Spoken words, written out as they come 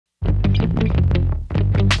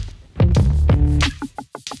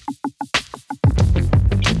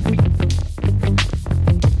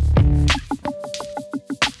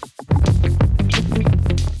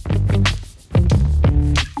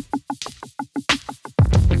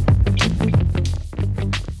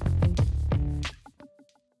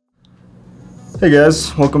Hey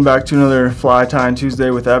guys, welcome back to another Fly Tying Tuesday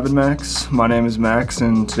with AvidMax. My name is Max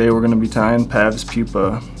and today we're going to be tying Pav's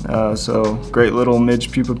pupa. So great little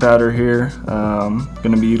midge pupa pattern here.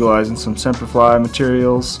 Going to be utilizing some Semperfli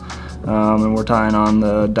materials and we're tying on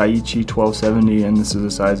the Daiichi 1270 and this is a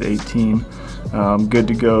size 18. Good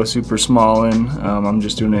to go, super small in. I'm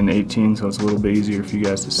just doing it in 18 so it's a little bit easier for you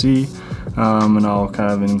guys to see. And I'll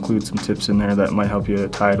kind of include some tips in there that might help you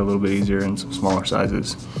tie it a little bit easier in some smaller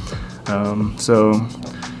sizes. So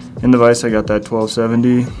in the vise I got that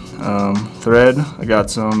 1270 thread. I got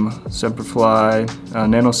some Semperfli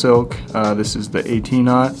Nano silk. This is the 18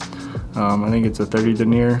 knot. I think it's a 30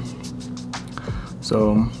 denier.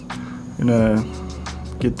 So I'm gonna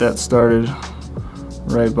get that started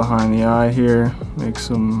right behind the eye here. Make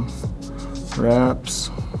some wraps.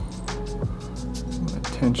 My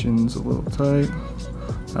tension's a little tight.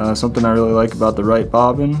 Something I really like about the right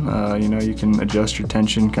bobbin, you know, you can adjust your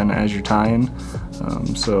tension kind of as you're tying,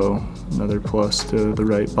 so another plus to the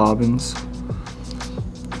right bobbins.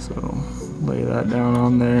 So lay that down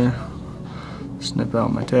on there, snip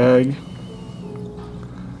out my tag,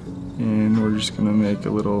 and we're just going to make a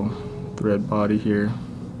little thread body here.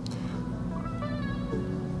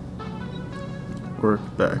 Work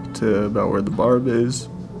back to about where the barb is.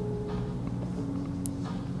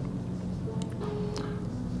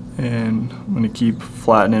 And I'm going to keep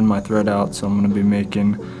flattening my thread out, so I'm going to be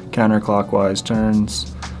making counterclockwise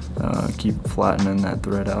turns, keep flattening that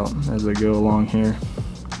thread out as I go along here.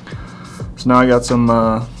 So now I got some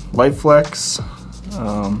light flex.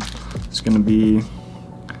 It's going to be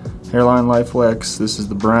hairline light flex. This is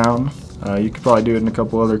the brown. You could probably do it in a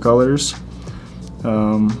couple other colors.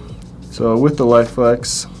 So with the light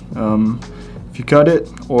flex, if you cut it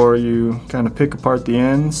or you kind of pick apart the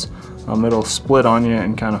ends, it'll split on you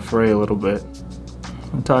and kind of fray a little bit.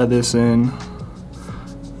 I'll tie this in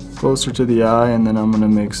closer to the eye and then I'm going to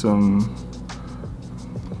make some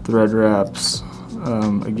thread wraps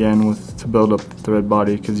again to build up the thread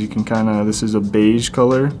body, because you can kind of, this is a beige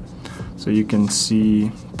color so you can see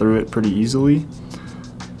through it pretty easily.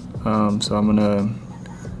 So I'm going to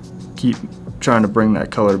keep trying to bring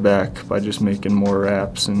that color back by just making more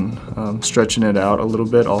wraps, and stretching it out a little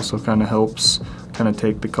bit also kind of helps kind of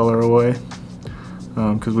take the color away,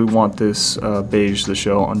 because we want this beige to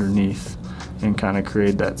show underneath and kind of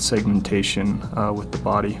create that segmentation with the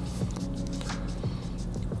body.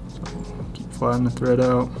 So keep flattening the thread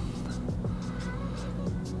out.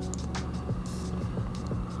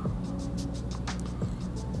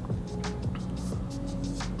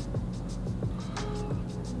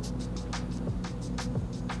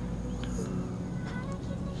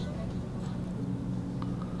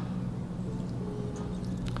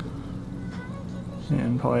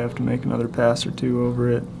 And probably have to make another pass or two over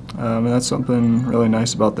it. And that's something really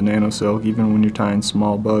nice about the Nano silk. Even when you're tying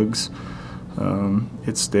small bugs,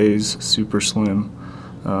 it stays super slim.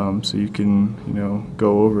 So you can, you know,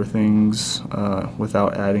 go over things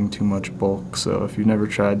without adding too much bulk. So if you've never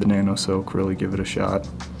tried the Nano silk, really give it a shot.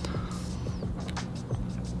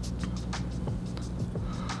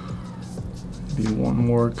 Maybe one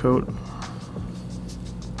more coat.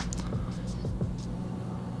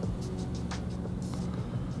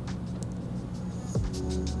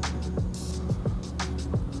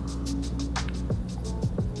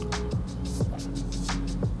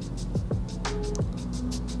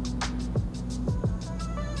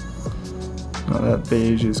 Now that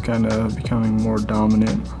beige is kind of becoming more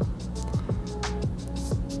dominant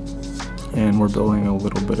and we're building a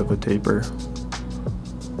little bit of a taper.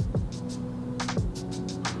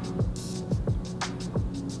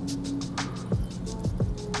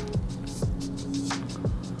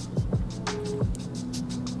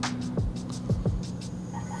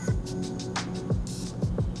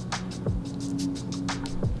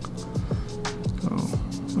 So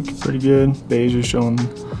looking pretty good. Beige is showing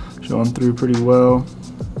through pretty well,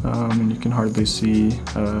 and you can hardly see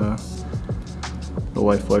the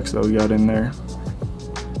light flex that we got in there.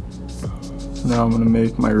 So now I'm going to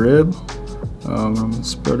make my rib. I'm going to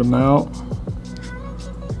spread them out.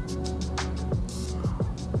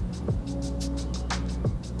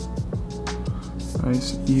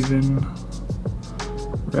 Nice even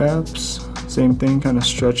wraps. Same thing, kind of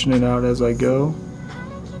stretching it out as I go.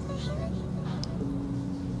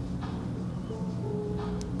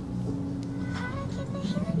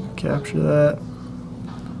 Capture that.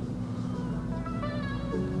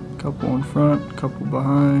 Couple in front, couple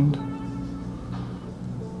behind,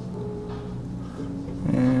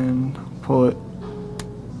 and pull it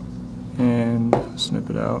and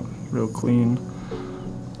snip it out real clean.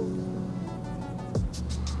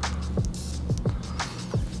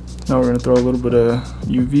 Now we're going to throw a little bit of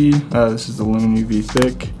UV. This is the Lumen UV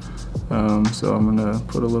thick. So I'm going to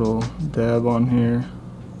put a little dab on here.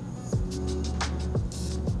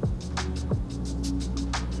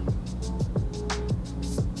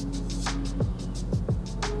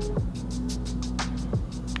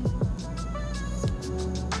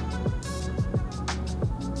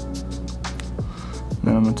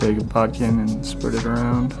 Then I'm going to take a bodkin and spread it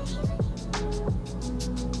around.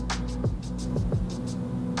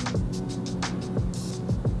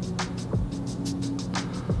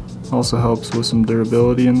 Also helps with some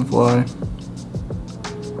durability in the fly.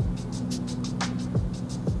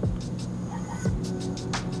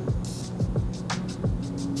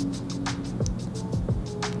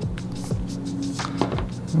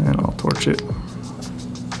 And I'll torch it.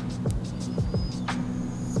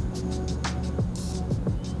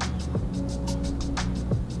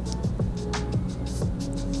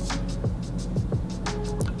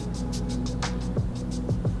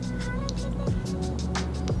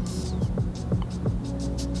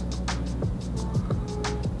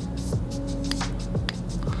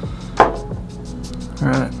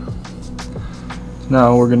 Alright,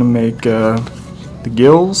 now we're going to make the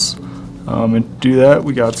gills, and to do that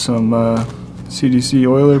we got some CDC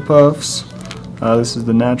oiler puffs. This is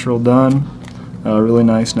the natural dun, really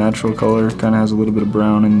nice natural color, kind of has a little bit of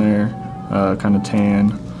brown in there, kind of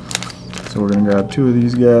tan. So we're going to grab 2 of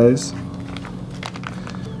these guys,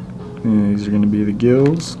 and these are going to be the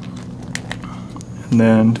gills. And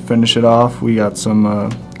then to finish it off we got some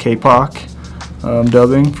Kapok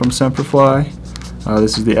dubbing from Semperfli.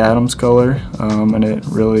 This is the Adams color, and it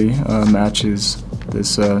really matches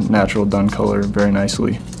this natural dun color very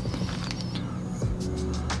nicely.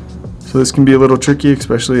 So this can be a little tricky,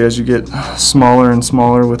 especially as you get smaller and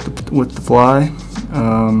smaller with the fly.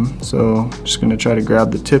 So just going to try to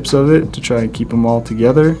grab the tips of it to try and keep them all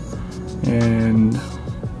together, and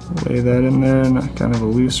lay that in there in a kind of a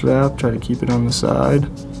loose wrap. Try to keep it on the side,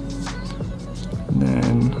 and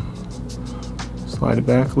then slide it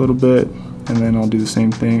back a little bit. And then I'll do the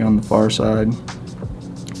same thing on the far side,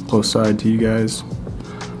 close side to you guys.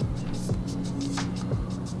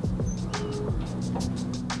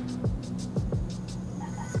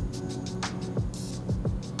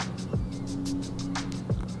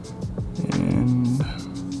 And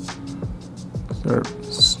start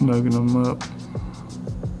snugging them up.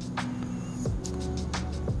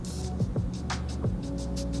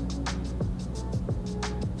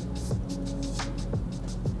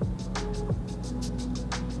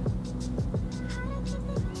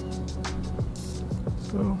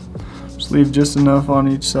 So just leave just enough on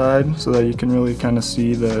each side so that you can really kind of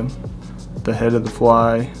see the head of the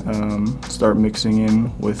fly start mixing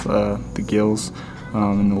in with the gills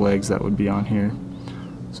and the legs that would be on here.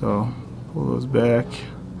 So pull those back,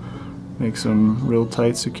 make some real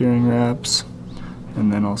tight securing wraps,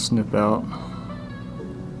 and then I'll snip out my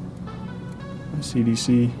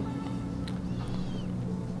CDC.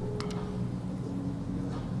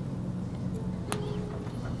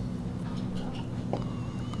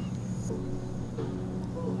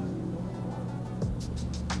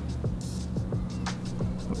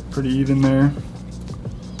 Pretty even there.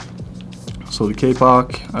 So the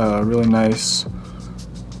Kapok, really nice,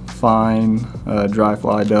 fine, dry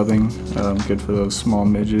fly dubbing, good for those small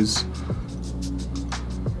midges.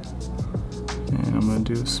 And I'm going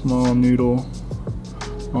to do a small noodle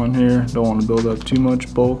on here. Don't want to build up too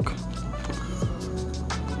much bulk.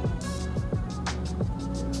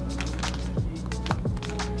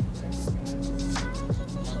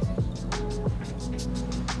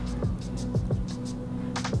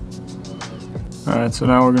 Alright, so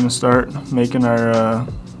now we're going to start making our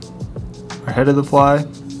head of the fly.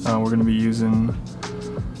 We're going to be using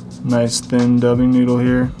a nice thin dubbing noodle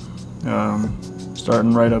here,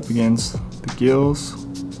 starting right up against the gills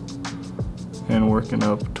and working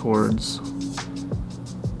up towards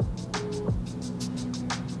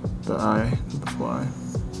the eye of the fly.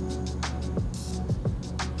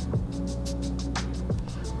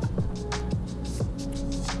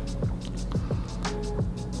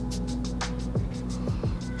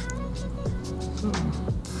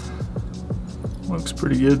 Looks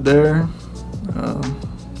pretty good there.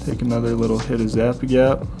 Take another little hit of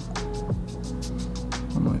Zap-A-Gap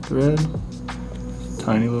on my thread,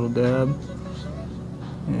 tiny little dab,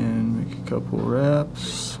 and make a couple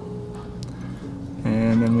wraps,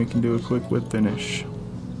 and then we can do a quick whip finish.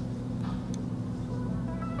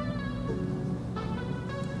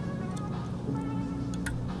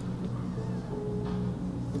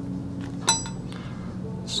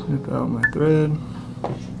 Snip out my thread.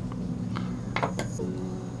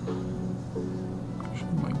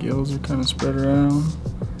 Gills are kind of spread around.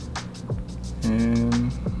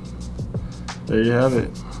 And there you have it.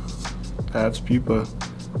 Pav's pupa.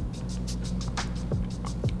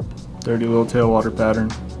 Dirty little tailwater pattern.